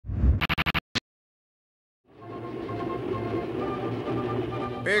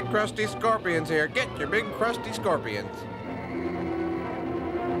Big crusty scorpions here. Get your big crusty scorpions.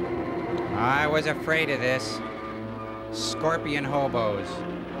 I was afraid of this. Scorpion hobos.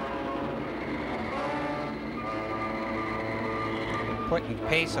 Putting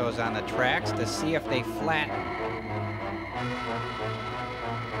pesos on the tracks to see if they flatten.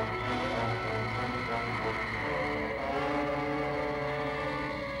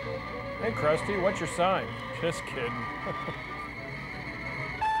 Hey, Krusty, what's your sign? Just kidding.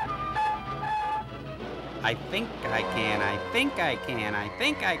 I think I can, I think I can, I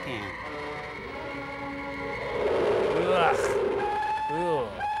think I can. Ugh. Ugh.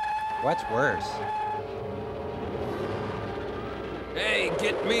 What's worse? Hey,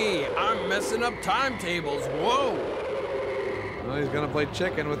 get me! I'm messing up timetables. Whoa! Well, he's gonna play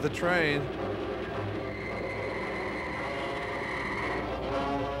chicken with the train.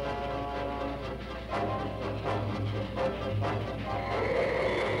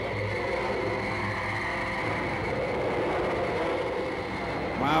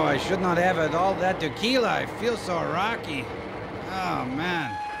 Wow, I should not have had all that tequila. I feel so rocky. Oh,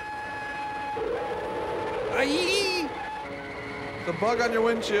 man. Aye! The bug on your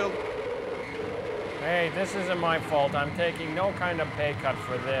windshield. Hey, this isn't my fault. I'm taking no kind of pay cut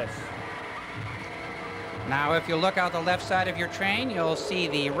for this. Now, if you look out the left side of your train, you'll see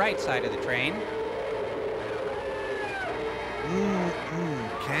the right side of the train.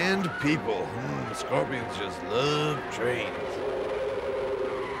 Canned people. Scorpions just love trains.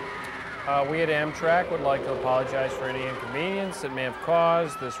 We at Amtrak would like to apologize for any inconvenience it may have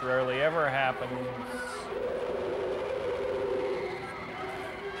caused. This rarely ever happens.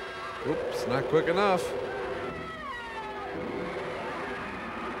 Oops, not quick enough.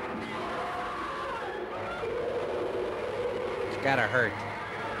 It's gotta hurt.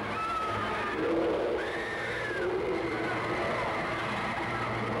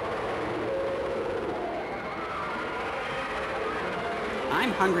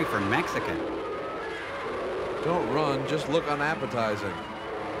 I'm hungry for Mexican. Don't run, just look unappetizing.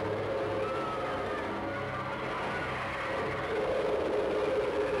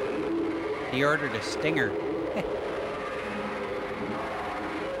 He ordered a stinger.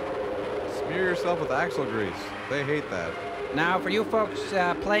 Smear yourself with axle grease. They hate that. Now, for you folks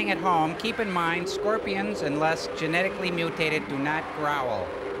playing at home, keep in mind scorpions, unless genetically mutated, do not growl.